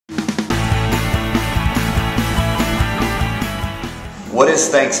What is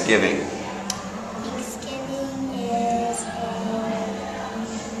Thanksgiving? Thanksgiving is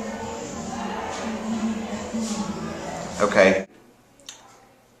Okay.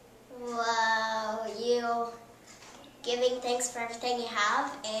 well, you giving thanks for everything you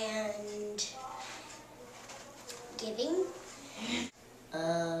have and giving.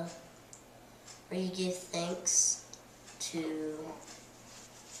 Where you give thanks to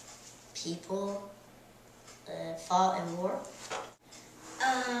people that fought in war.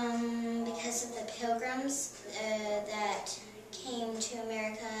 Because of the pilgrims that came to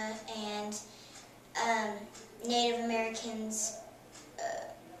America and Native Americans,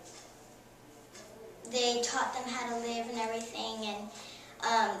 they taught them how to live and everything, and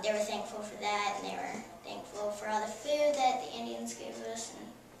they were thankful for that, and they were thankful for all the food that the Indians gave us.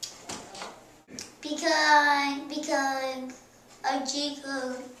 And because I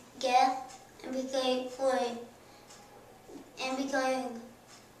Jesus gave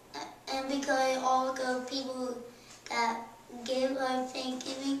and because all the people that give our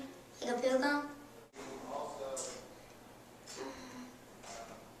Thanksgiving, like a pilgrim.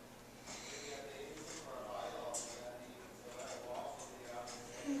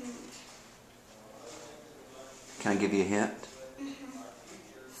 Can I give you a hint?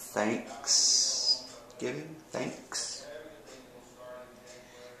 Thanksgiving? Thanks?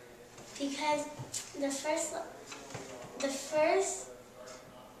 Because the first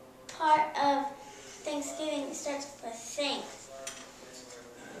part of Thanksgiving starts with thanks.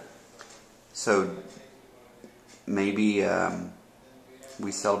 So maybe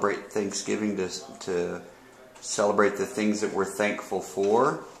we celebrate Thanksgiving to celebrate the things that we're thankful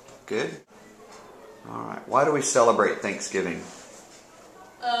for. Good. All right. Why do we celebrate Thanksgiving?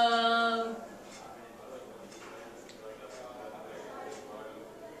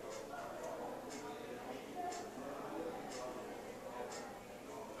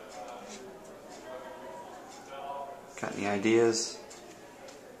 Got any ideas?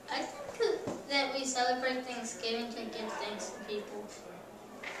 I think that we celebrate Thanksgiving to give thanks to people.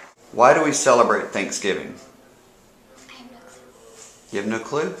 Why do we celebrate Thanksgiving? I have no clue. You have no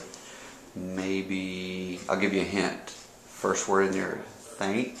clue? Maybe I'll give you a hint. First word in there,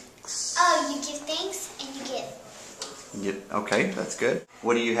 thanks. Oh, you give thanks and you give Okay, that's good.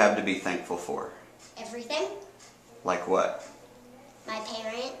 What do you have to be thankful for? everything. Like what? My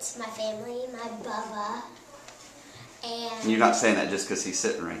parents, my family, my Bubba, and You're not saying that just because he's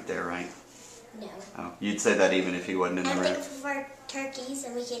sitting right there, right? no. Oh, you'd say that even if he wasn't in the I'm room. thankful for turkeys,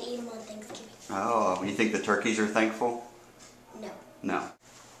 and we can eat them on Thanksgiving. Oh, you think the turkeys are thankful? No. No.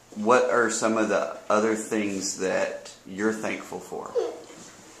 What are some of the other things that you're thankful for?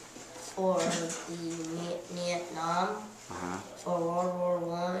 For the Vietnam, for World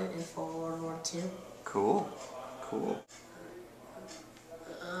War I, and for World War II. Cool. Cool.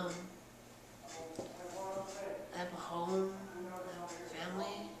 I have a home, I have a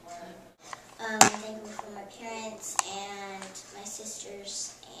family. I'm thankful for my parents and my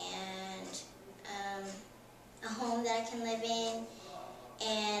sisters and a home that I can live in.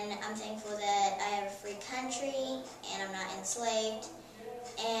 And I'm thankful that I have a free country and I'm not enslaved.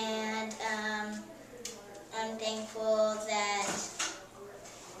 And I'm thankful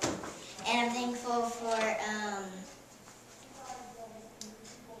for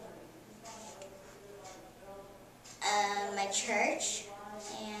my church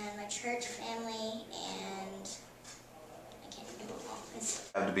and my church family, and I can't remember all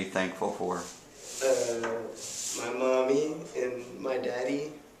this. Have to be thankful for. My mommy and my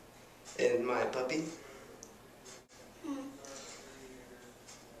daddy and my puppy.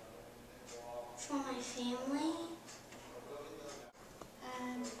 For my family,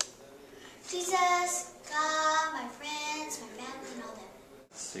 Jesus, God, my friends, my family, and all that.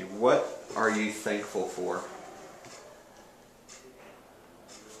 Let's see, what are you thankful for?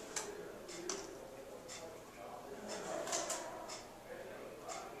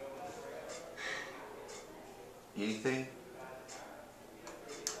 Anything?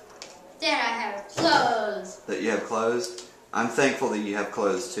 That I have clothes. That you have clothes? I'm thankful that you have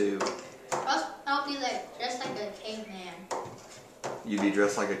clothes too. I'll be like dressed like a caveman. You'd be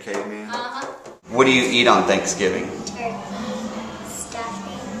dressed like a caveman? Uh-huh. What do you eat on Thanksgiving? Turkey,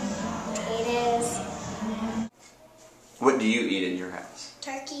 stuffing, potatoes. What do you eat in your house?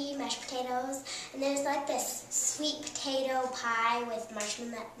 Turkey, mashed potatoes, and there's like this sweet potato pie with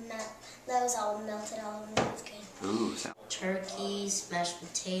marshmallows all melted all over. It's good. Ooh, Turkeys, mashed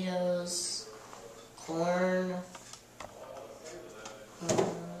potatoes, corn. I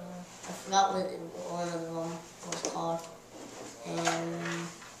forgot what one of them was called. And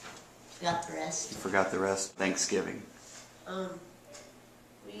forgot the rest. You forgot the rest. Thanksgiving.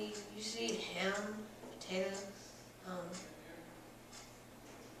 We usually eat ham, potatoes,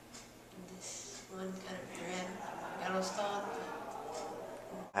 this one kind of bread. I forgot what it's called.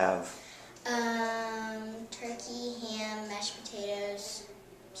 Have Turkey, ham, mashed potatoes,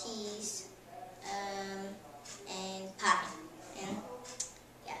 peas, and pie. And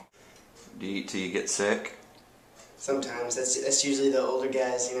yeah. Do you eat till you get sick? Sometimes that's usually the older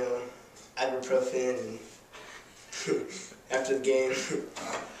guys, you know, ibuprofen and after the game.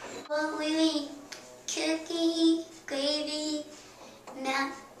 Well, we eat turkey, gravy,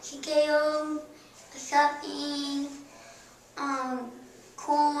 mashed potato, stuffing,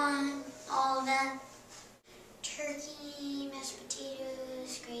 corn, all of that. Turkey, mashed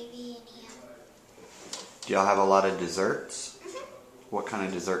potatoes, gravy, and ham. Do y'all have a lot of desserts? What kind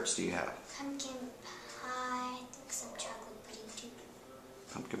of desserts do you have? Pumpkin pie, I think some chocolate pudding too.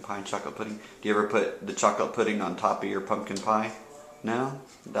 Pumpkin pie and chocolate pudding. Do you ever put the chocolate pudding on top of your pumpkin pie? No?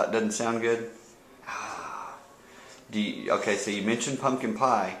 That doesn't sound good? Okay, so you mentioned pumpkin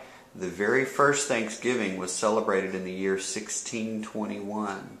pie. The very first Thanksgiving was celebrated in the year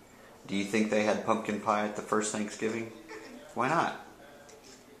 1621. Do you think they had pumpkin pie at the first Thanksgiving? Why not?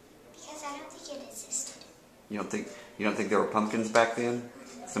 Because I don't think it existed. You don't think there were pumpkins back then?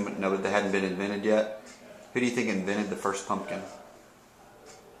 No, they hadn't been invented yet? Who do you think invented the first pumpkin?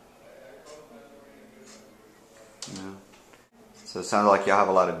 No. So it sounded like y'all have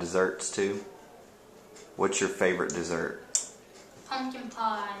a lot of desserts too. What's your favorite dessert? Pumpkin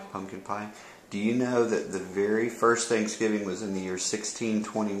pie. Pumpkin pie. Do you know that the very first Thanksgiving was in the year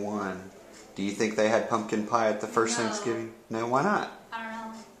 1621? Do you think they had pumpkin pie at the first No. Thanksgiving? No, why not? I don't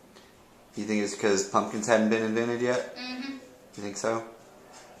know. You think it's because pumpkins hadn't been invented yet? Mm-hmm. You think so?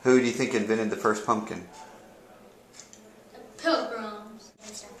 Who do you think invented the first pumpkin? The Pilgrims.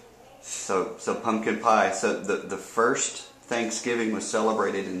 So pumpkin pie. So the first Thanksgiving was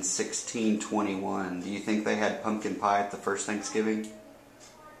celebrated in 1621. Do you think they had pumpkin pie at the first Thanksgiving?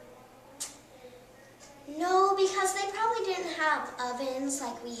 No, because they probably didn't have ovens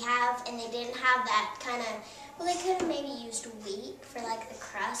like we have, and they didn't have that kind of, well, they could have maybe used wheat for like the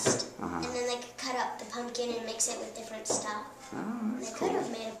crust, and then they could cut up the pumpkin and mix it with different stuff. Oh, They that's could cool.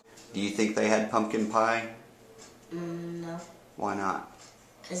 have made Do you think they had pumpkin pie? No, Why not?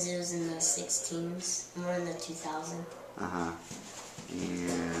 because it was in the 16s, more in the 2000s. Uh-huh.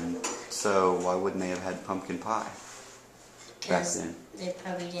 And so why wouldn't they have had pumpkin pie back Because then? they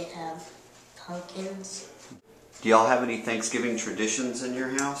probably didn't have pumpkins. Do y'all have any Thanksgiving traditions in your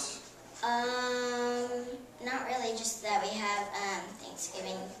house? Not really, just that we have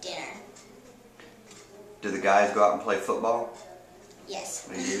Thanksgiving dinner. Do the guys go out and play football? Yes.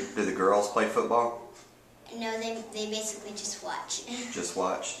 They do. Do the girls play football? No, they basically just watch. Just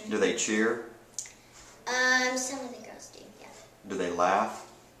watch. Do they cheer? Some of the girls do, yeah. Do they laugh?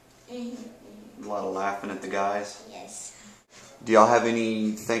 Mm-hmm. A lot of laughing at the guys. Yes. Do y'all have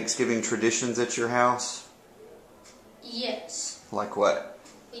any Thanksgiving traditions at your house? Yes. Like what?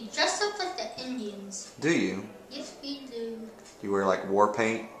 We dress up like the Indians. Do you? Yes, we do. You wear like war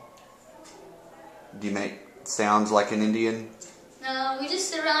paint? Do you make sounds like an Indian? No, we just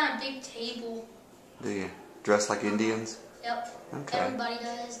sit around a big table. Do you? Dress like Indians? Yep. Okay. Everybody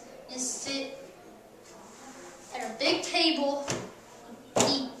does. Just sit at a big table,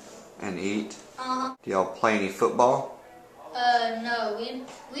 eat. And eat? Uh-huh. Do y'all play any football? No,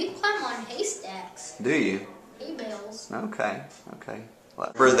 we climb on haystacks. Do you? Hay bales. Okay, okay.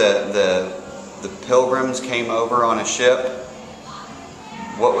 Remember the Pilgrims came over on a ship?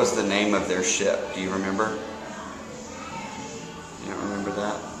 What was the name of their ship? Do you remember? You don't remember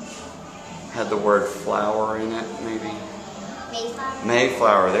that? Had the word flower in it, maybe? Mayflower?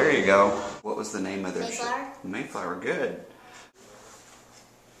 Mayflower, there you go. What was the name of their Mayflower? ship? Mayflower, good.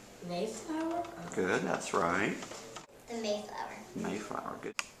 Mayflower? Good, that's right. The Mayflower. Mayflower,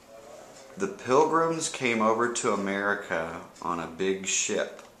 good. The Pilgrims came over to America on a big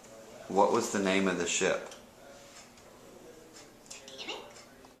ship. What was the name of the ship?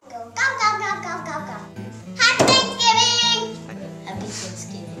 Go, go, go, go, go, go, go. Happy Thanksgiving! Happy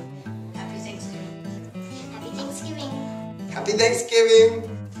Thanksgiving. Happy Thanksgiving. Happy Thanksgiving. Happy Thanksgiving!